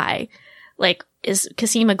potentially die. Like, is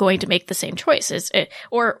Cosima going to make the same choice?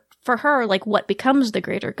 Or for her, like, what becomes the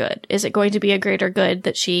greater good? Is it going to be a greater good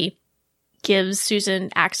that she gives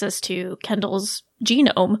Susan access to Kendall's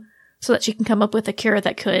genome so that she can come up with a cure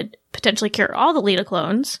that could potentially cure all the Leda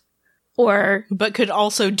clones? Or... But could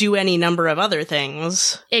also do any number of other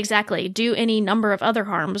things. Exactly. Do any number of other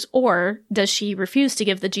harms. Or does she refuse to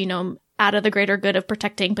give the genome out of the greater good of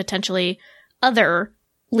protecting potentially other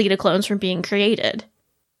Leda clones from being created?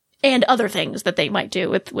 And other things that they might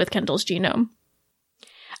do with Kendall's genome.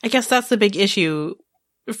 I guess that's the big issue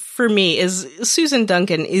for me, is Susan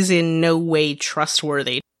Duncan is in no way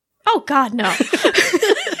trustworthy. Oh, God, no.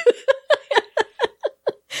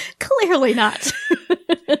 Clearly not.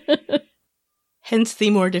 Hence the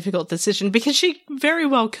more difficult decision, because she very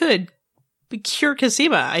well could cure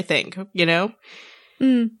Cosima, I think, you know?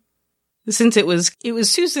 Mm. Since it was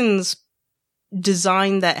Susan's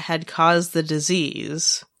design that had caused the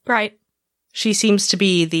disease. Right. She seems to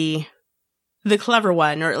be the clever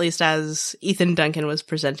one, or at least as Ethan Duncan was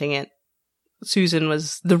presenting it. Susan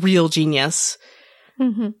was the real genius.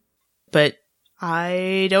 Mm-hmm. But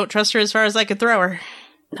I don't trust her as far as I could throw her.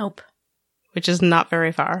 Nope. Which is not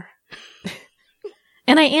very far.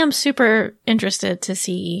 And I am super interested to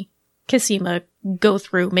see Cosima go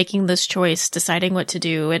through making this choice, deciding what to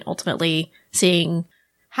do, and ultimately seeing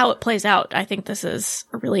how it plays out. I think this is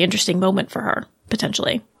a really interesting moment for her,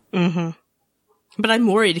 potentially. Mm-hmm. But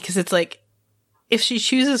I'm worried because it's like, if she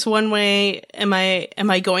chooses one way, am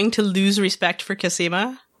I going to lose respect for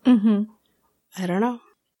Cosima? Mm-hmm. I don't know.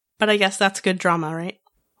 But I guess that's good drama, right?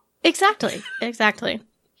 Exactly. Exactly.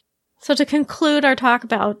 So to conclude our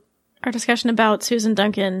discussion about Susan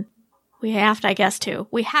Duncan, we have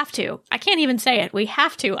to, I can't even say it. We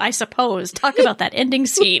have to, I suppose, talk about that ending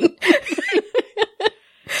scene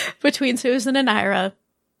between Susan and Ira,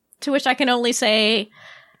 to which I can only say,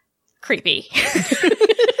 creepy.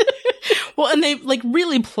 Well, and they, like,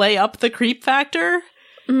 really play up the creep factor,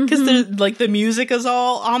 because the music is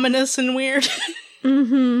all ominous and weird.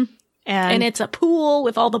 Mm-hmm. And it's a pool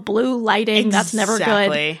with all the blue lighting. Exactly. That's never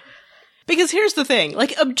good. Because here's the thing,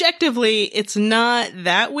 like, objectively, it's not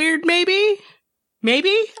that weird, maybe?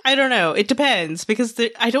 Maybe? I don't know. It depends, because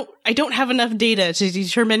I don't have enough data to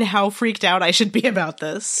determine how freaked out I should be about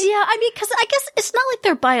this. Yeah, I mean, because I guess it's not like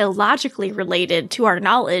they're biologically related to our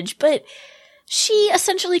knowledge, but she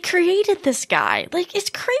essentially created this guy. Like,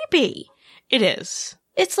 it's creepy. It is.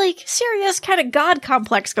 It's like serious kind of god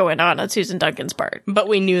complex going on Susan Duncan's part. But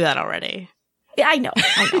we knew that already. Yeah, I know.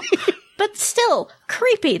 But still,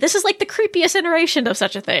 creepy. This is like the creepiest iteration of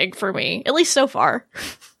such a thing for me, at least so far.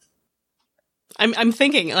 I'm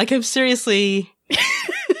thinking, like, I'm seriously...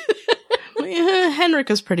 Henrik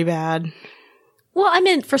was pretty bad. Well, I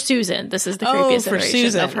meant for Susan. This is the creepiest iteration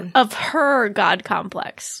Susan. Of her god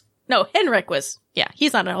complex. No, Henrik was,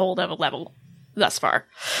 he's on a whole other level thus far.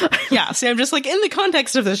 Yeah, see, I'm just like, in the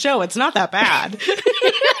context of the show, it's not that bad.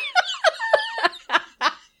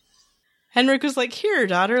 Henrik was like, here,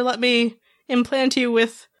 daughter, let me implant you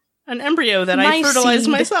with an embryo that I fertilized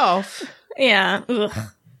myself. Yeah. Ugh.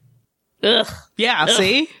 Ugh. Yeah, Ugh.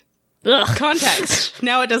 see? Ugh. Context.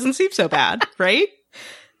 Now it doesn't seem so bad, right?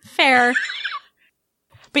 Fair.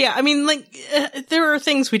 But yeah, I mean, like, there are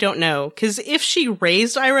things we don't know. Because if she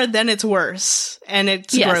raised Ira, then it's worse. And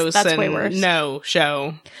it's gross. That's and way worse. No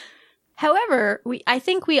show. However, I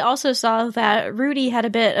think we also saw that Rudy had a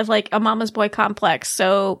bit of, like, a mama's boy complex.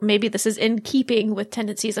 So maybe this is in keeping with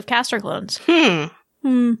tendencies of Castor clones. That's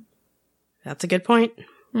a good point.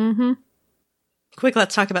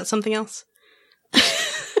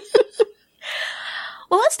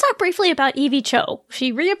 Well, let's talk briefly about Evie Cho.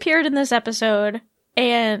 She reappeared in this episode,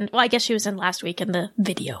 and, well, I guess she was in last week in the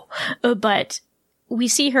video, but we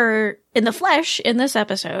see her in the flesh in this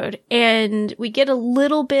episode, and we get a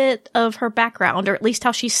little bit of her background, or at least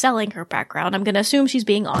how she's selling her background. I'm going to assume she's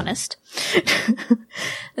being honest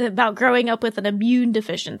about growing up with an immune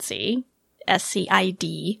deficiency,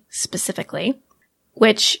 SCID specifically,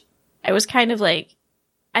 which I was kind of like,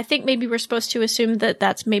 I think maybe we're supposed to assume that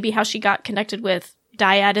that's maybe how she got connected with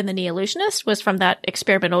Dyad and the Neolutionist, was from that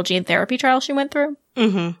experimental gene therapy trial she went through.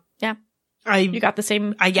 Mm-hmm. Yeah. You got the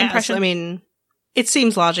same guess. impression? I mean, it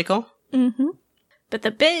seems logical. Mm-hmm. But the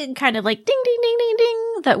big kind of like ding, ding, ding, ding,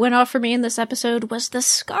 ding that went off for me in this episode was the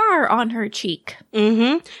scar on her cheek.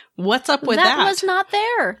 Mm-hmm. What's up with that? That was not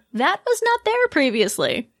there. That was not there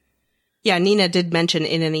previously. Yeah, Nina did mention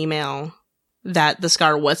in an email that the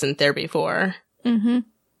scar wasn't there before. Mm-hmm.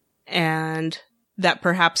 And that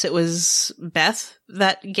perhaps it was Beth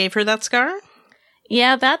that gave her that scar?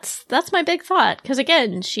 Yeah, that's my big thought. Because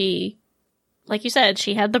again, she, like you said,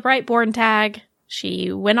 she had the Brightborn tag.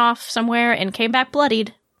 She went off somewhere and came back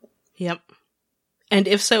bloodied. Yep. And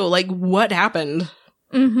if so, like, what happened?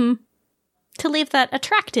 Mm-hmm. To leave that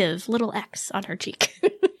attractive little X on her cheek.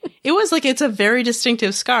 It was like, it's a very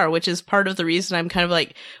distinctive scar, which is part of the reason I'm kind of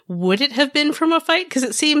like, would it have been from a fight? Because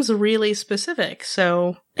it seems really specific,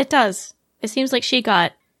 so. It does. It seems like she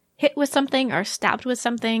got hit with something or stabbed with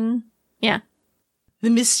something. Yeah. The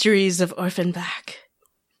mysteries of Orphan Black.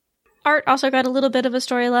 Art also got a little bit of a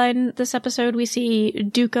storyline this episode. We see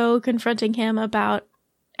Dooku confronting him about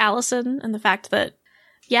Allison and the fact that,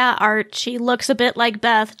 yeah, Art, she looks a bit like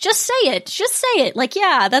Beth. Just say it. Just say it. Like,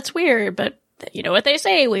 yeah, that's weird, but you know what they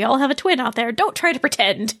say. We all have a twin out there. Don't try to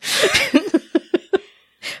pretend.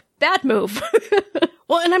 Bad move.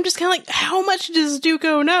 Well, and I'm just kind of like, how much does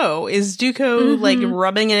Dooku know? Is Dooku, like,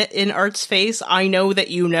 rubbing it in Art's face? I know that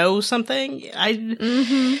you know something.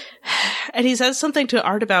 And he says something to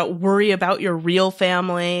Art about worry about your real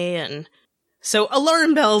family, and so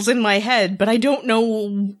alarm bells in my head, but I don't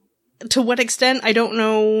know to what extent. I don't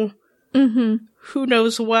know who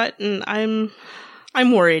knows what, and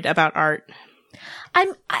I'm worried about Art. In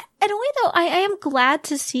a way, though, I am glad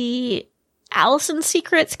to see Allison's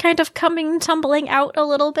secrets kind of tumbling out a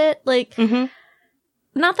little bit. Like,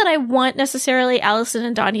 not that I want necessarily Allison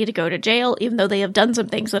and Donnie to go to jail, even though they have done some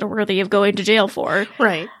things that are worthy of going to jail for.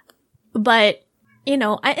 Right. But, you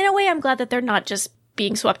know, in a way, I'm glad that they're not just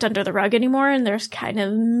being swept under the rug anymore, and there's kind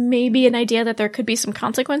of maybe an idea that there could be some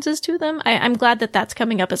consequences to them. I'm glad that that's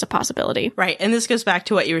coming up as a possibility. Right. And this goes back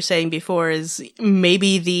to what you were saying before, is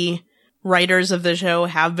maybe the writers of the show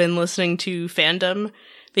have been listening to fandom,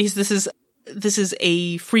 because this is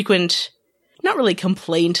a frequent, not really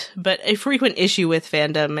complaint, but a frequent issue with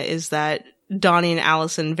fandom is that Donnie and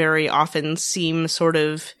Allison very often seem sort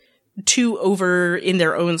of too over in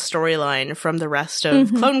their own storyline from the rest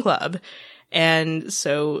of Clone Club. And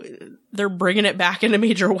so they're bringing it back in a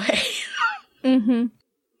major way.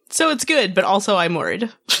 So it's good, but also I'm worried.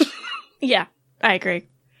 Yeah, I agree.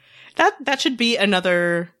 That should be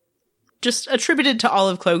another, just attributed to all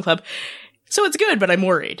of Clone Club. So it's good, but I'm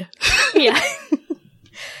worried. Yeah.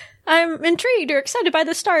 I'm intrigued or excited by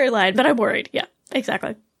the storyline, but I'm worried. Yeah,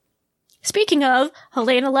 exactly. Speaking of,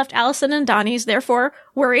 Helena left Allison and Donnie's, therefore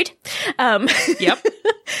worried. Yep.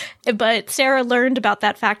 But Sarah learned about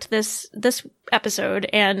that fact this episode,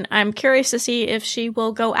 and I'm curious to see if she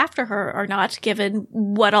will go after her or not, given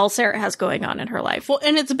what all Sarah has going on in her life. Well,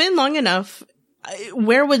 and it's been long enough.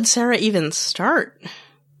 Where would Sarah even start?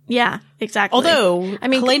 Yeah, exactly. Although, I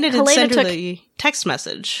mean, Helena did send her took the text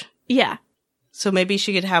message. Yeah. So maybe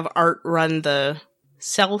she could have Art run the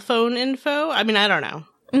cell phone info? I mean, I don't know.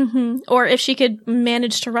 Or if she could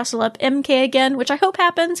manage to rustle up MK again, which I hope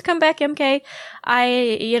happens. Come back, MK.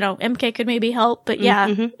 MK could maybe help, but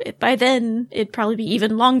yeah, by then it'd probably be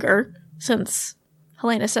even longer since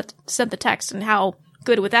Helena sent the text, and how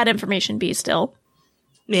good would that information be still?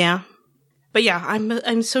 Yeah. But yeah,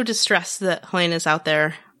 I'm so distressed that Helena's out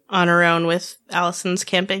there on her own with Allison's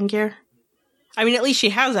camping gear. I mean, at least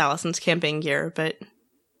she has Allison's camping gear, but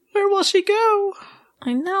where will she go?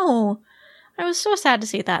 I know. I was so sad to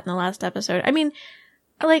see that in the last episode. I mean,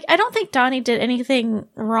 like, I don't think Donnie did anything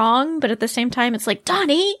wrong, but at the same time, it's like,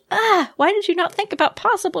 Donnie, why did you not think about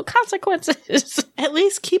possible consequences? At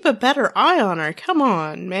least keep a better eye on her. Come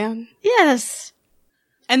on, man. Yes.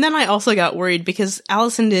 And then I also got worried because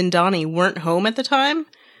Allison and Donnie weren't home at the time.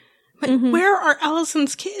 But where are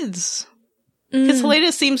Allison's kids? Because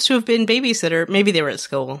Helena seems to have been babysitter. Maybe they were at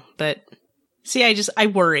school, but see, I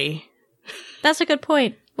worry. That's a good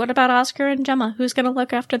point. What about Oscar and Gemma? Who's going to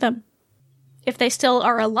look after them? if they still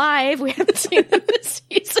are alive. We haven't seen them this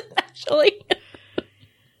season, actually.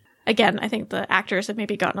 Again, I think the actors have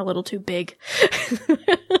maybe gotten a little too big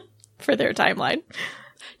for their timeline.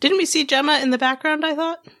 Didn't we see Gemma in the background, I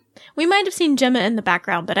thought? We might have seen Gemma in the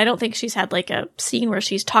background, but I don't think she's had like a scene where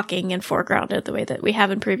she's talking and foregrounded the way that we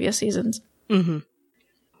have in previous seasons. Mm-hmm.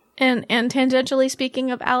 And tangentially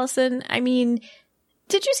speaking of Allison, I mean,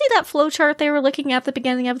 did you see that flowchart they were looking at the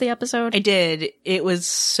beginning of the episode? I did. It was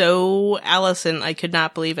so Allison, I could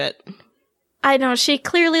not believe it. I know, she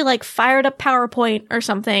clearly like fired up PowerPoint or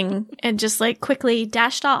something and just like quickly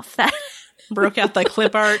dashed off that. Broke out the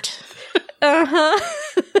clip art. Uh-huh.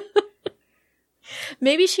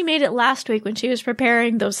 Maybe she made it last week when she was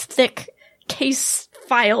preparing those thick case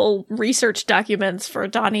file research documents for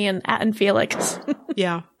Donnie and Felix.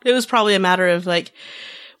 Yeah. It was probably a matter of like,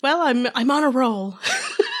 well, I'm on a roll.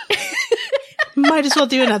 Might as well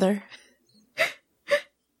do another.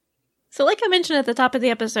 So like I mentioned at the top of the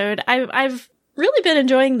episode, I've really been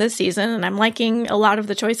enjoying this season, and I'm liking a lot of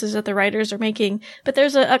the choices that the writers are making, but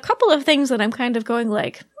there's a couple of things that I'm kind of going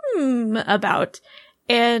like, about.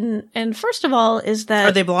 And first of all is that...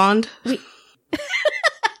 Are they blonde?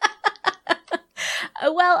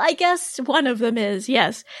 Well, I guess one of them is,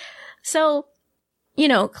 yes. So, you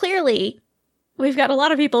know, clearly we've got a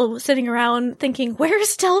lot of people sitting around thinking,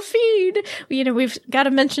 where's Delphine? You know, we've got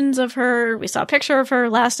a mentions of her. We saw a picture of her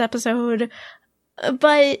last episode.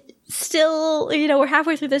 But still, you know, we're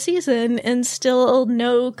halfway through the season and still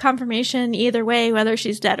no confirmation either way, whether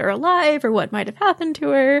she's dead or alive or what might have happened to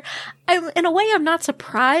her. In a way, I'm not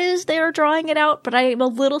surprised they are drawing it out, but I'm a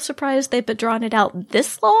little surprised they've been drawing it out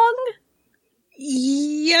this long.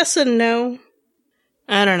 Yes and no.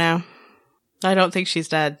 I don't know. I don't think she's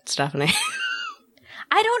dead, Stephanie.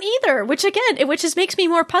 I don't either, which just makes me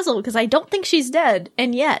more puzzled because I don't think she's dead,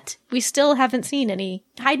 and yet we still haven't seen any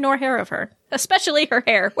hide nor hair of her, especially her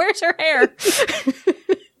hair. Where's her hair?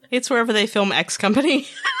 It's wherever they film X Company.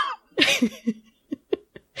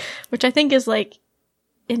 Which I think is like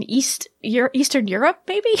in Eastern Europe,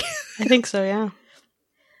 maybe? I think so, yeah.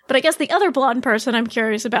 But I guess the other blonde person I'm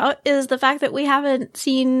curious about is the fact that we haven't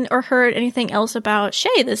seen or heard anything else about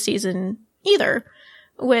Shay this season either,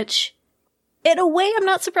 which in a way I'm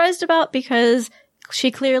not surprised about because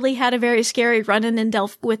she clearly had a very scary run-in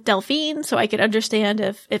with Delphine, so I could understand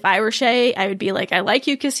if I were Shay, I would be like, I like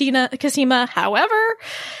you, Cosima, however,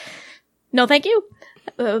 no thank you.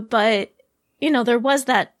 But, you know, there was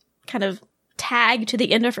that kind of tag to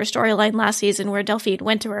the end of her storyline last season where Delphine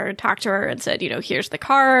went to her and talked to her and said, you know, here's the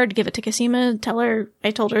card, give it to Cosima,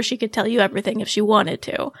 I told her she could tell you everything if she wanted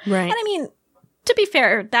to. Right. And I mean, to be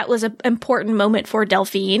fair, that was an important moment for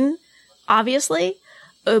Delphine, obviously,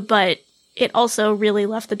 but it also really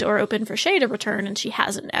left the door open for Shay to return, and she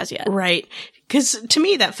hasn't as yet. Right. Because to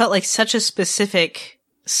me, that felt like such a specific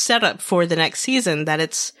setup for the next season that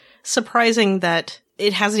it's surprising that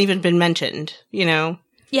it hasn't even been mentioned, you know?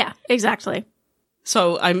 Yeah, exactly.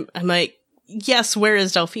 So I'm like, yes, where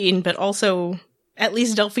is Delphine? But also, at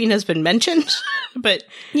least Delphine has been mentioned. But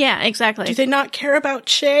yeah, exactly. Do they not care about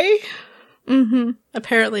Shay? Mm-hmm.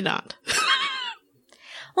 Apparently not.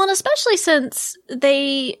 Well, and especially since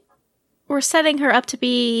they were setting her up to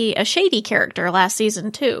be a shady character last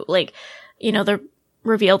season, too. Like, you know, the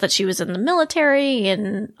reveal that she was in the military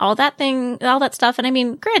and all that stuff. And I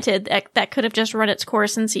mean, granted, that could have just run its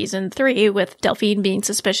course in season 3 with Delphine being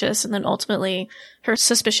suspicious, and then ultimately her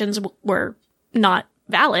suspicions were not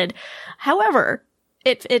valid. However,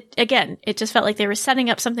 it just felt like they were setting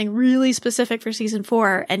up something really specific for season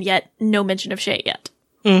 4, and yet no mention of Shay yet.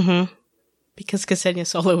 Mm-hmm. Because Ksenia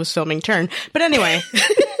Solo was filming Turn. But anyway.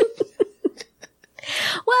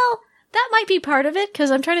 Well, that might be part of it,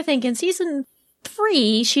 because I'm trying to think, in season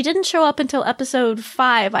 3, she didn't show up until episode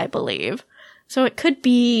 5, I believe. So it could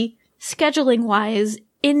be, scheduling-wise,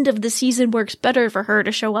 end of the season works better for her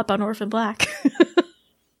to show up on Orphan Black.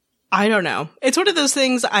 I don't know. It's one of those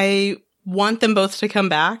things I want them both to come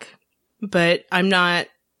back, but I'm not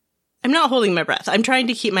holding my breath. I'm trying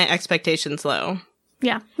to keep my expectations low.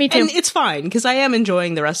 Yeah, me too. And it's fine, because I am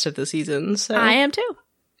enjoying the rest of the season. So. I am too.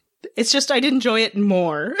 It's just I'd enjoy it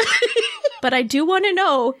more. But I do want to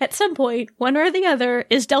know, at some point, one or the other,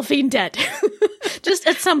 is Delphine dead? Just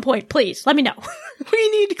at some point, please, let me know. We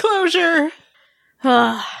need closure.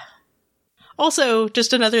 Also,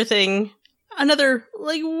 just another thing.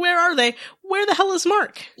 Where are they? Where the hell is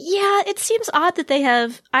Mark? Yeah, it seems odd that they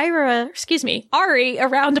have Ari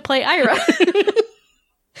around to play Ira.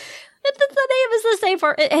 The name is the same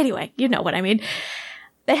for... Anyway, you know what I mean.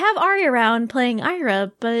 They have Ari around playing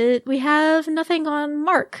Ira, but we have nothing on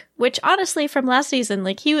Mark, which honestly, from last season,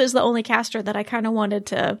 like, he was the only caster that I kind of wanted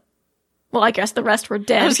to Well, I guess the rest were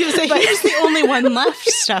dead. I was going to say, he was the only one left,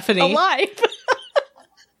 Stephanie. Alive.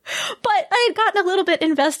 But I had gotten a little bit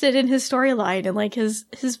invested in his storyline and like his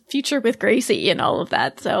future with Gracie and all of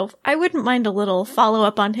that. So I wouldn't mind a little follow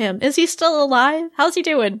up on him. Is he still alive? How's he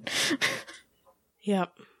doing?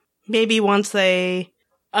 Yep. Maybe once they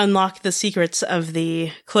unlock the secrets of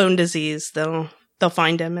the clone disease, they'll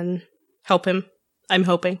find him and help him. I'm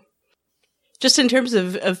hoping. Just in terms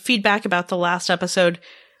of feedback about the last episode,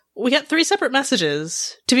 we got 3 separate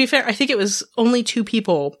messages. To be fair, I think it was only 2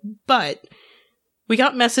 people, but we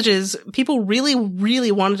got messages. People really,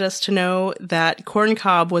 really wanted us to know that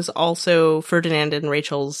Corncob was also Ferdinand and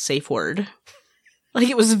Rachel's safe word. Like,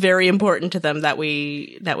 it was very important to them that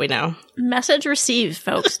we know. Message received,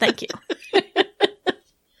 folks. Thank you.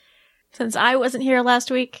 Since I wasn't here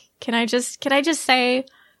last week, can I just say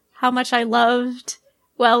how much I loved,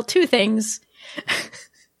 well, 2 things.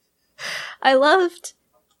 I loved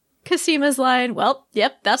Cosima's line, well,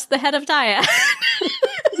 yep, that's the head of Dyad.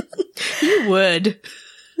 You would.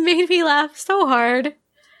 Made me laugh so hard.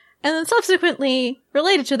 And then subsequently,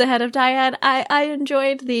 related to the head of Dyad, I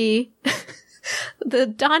enjoyed the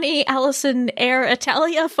Donnie Allison Air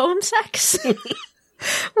Italia phone sex,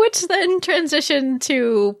 which then transitioned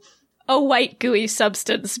to a white gooey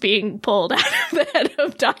substance being pulled out of the head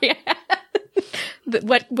of Dyad.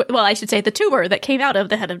 Well, I should say the tumor that came out of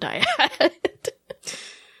the head of Dyad.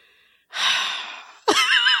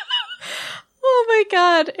 Oh my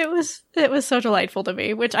god, it was so delightful to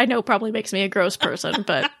me, which I know probably makes me a gross person,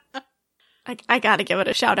 but I gotta give it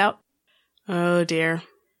a shout out. Oh dear.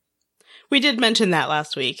 We did mention that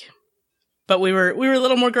last week, but we were a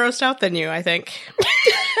little more grossed out than you, I think.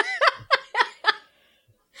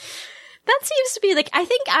 That seems to be like, I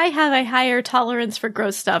think I have a higher tolerance for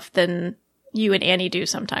gross stuff than you and Annie do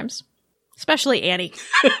sometimes. Especially Annie.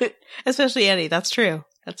 Especially Annie, that's true.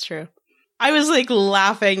 That's true. I was like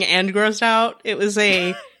laughing and grossed out. It was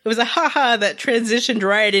a haha that transitioned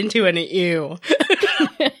right into an ew.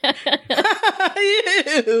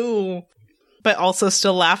 Ew. But also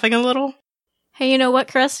still laughing a little. Hey, you know what,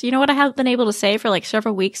 Chris? You know what I haven't been able to say for like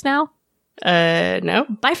several weeks now? No.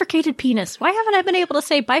 Bifurcated penis. Why haven't I been able to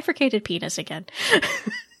say bifurcated penis again?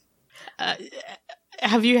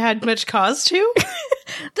 Have you had much cause to?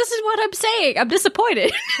 This is what I'm saying. I'm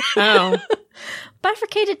disappointed. Oh.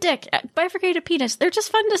 Bifurcated dick, bifurcated penis. They're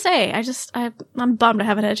just fun to say. I'm bummed I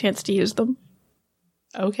haven't had a chance to use them.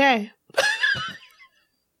 Okay.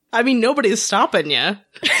 I mean, nobody's stopping you.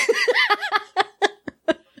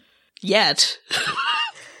 Yet.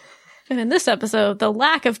 And in this episode, the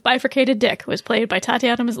lack of bifurcated dick was played by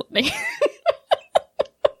Tatiana Maslany.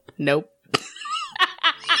 Nope.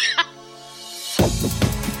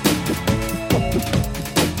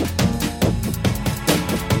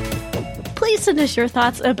 Please send us your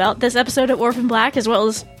thoughts about this episode of Orphan Black, as well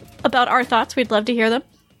as about our thoughts. We'd love to hear them.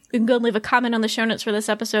 You can go and leave a comment on the show notes for this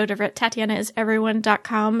episode over at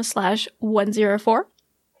TatianaIsEveryone.com/104.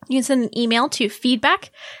 You can send an email to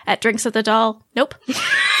feedback@drinksatthedoll. Nope.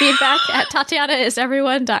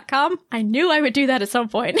 feedback@TatianaIsEveryone.com. I knew I would do that at some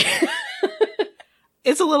point.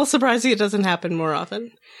 It's a little surprising it doesn't happen more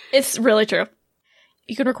often. It's really true.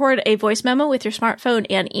 You can record a voice memo with your smartphone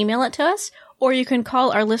and email it to us, or you can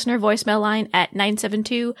call our listener voicemail line at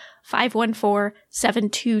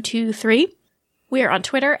 972-514-7223. We are on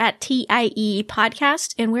Twitter at TIE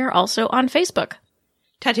Podcast, and we're also on Facebook.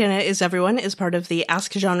 Tatiana Is Everyone is part of the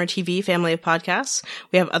Ask Genre TV family of podcasts.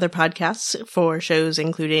 We have other podcasts for shows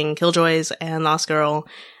including Killjoys and Lost Girl,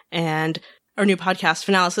 and our new podcast,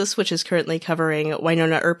 Finalysis, which is currently covering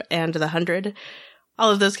Winona Earp and The 100.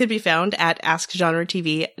 All of those can be found at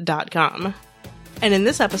AskGenreTV.com. And in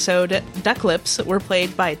this episode, Duck Lips were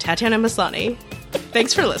played by Tatiana Maslany.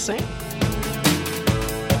 Thanks for listening.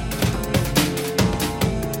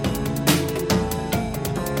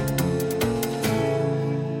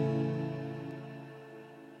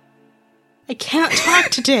 I can't talk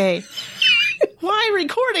today. Why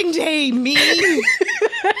recording day, me?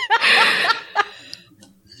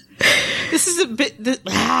 This is a bit...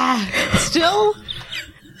 still...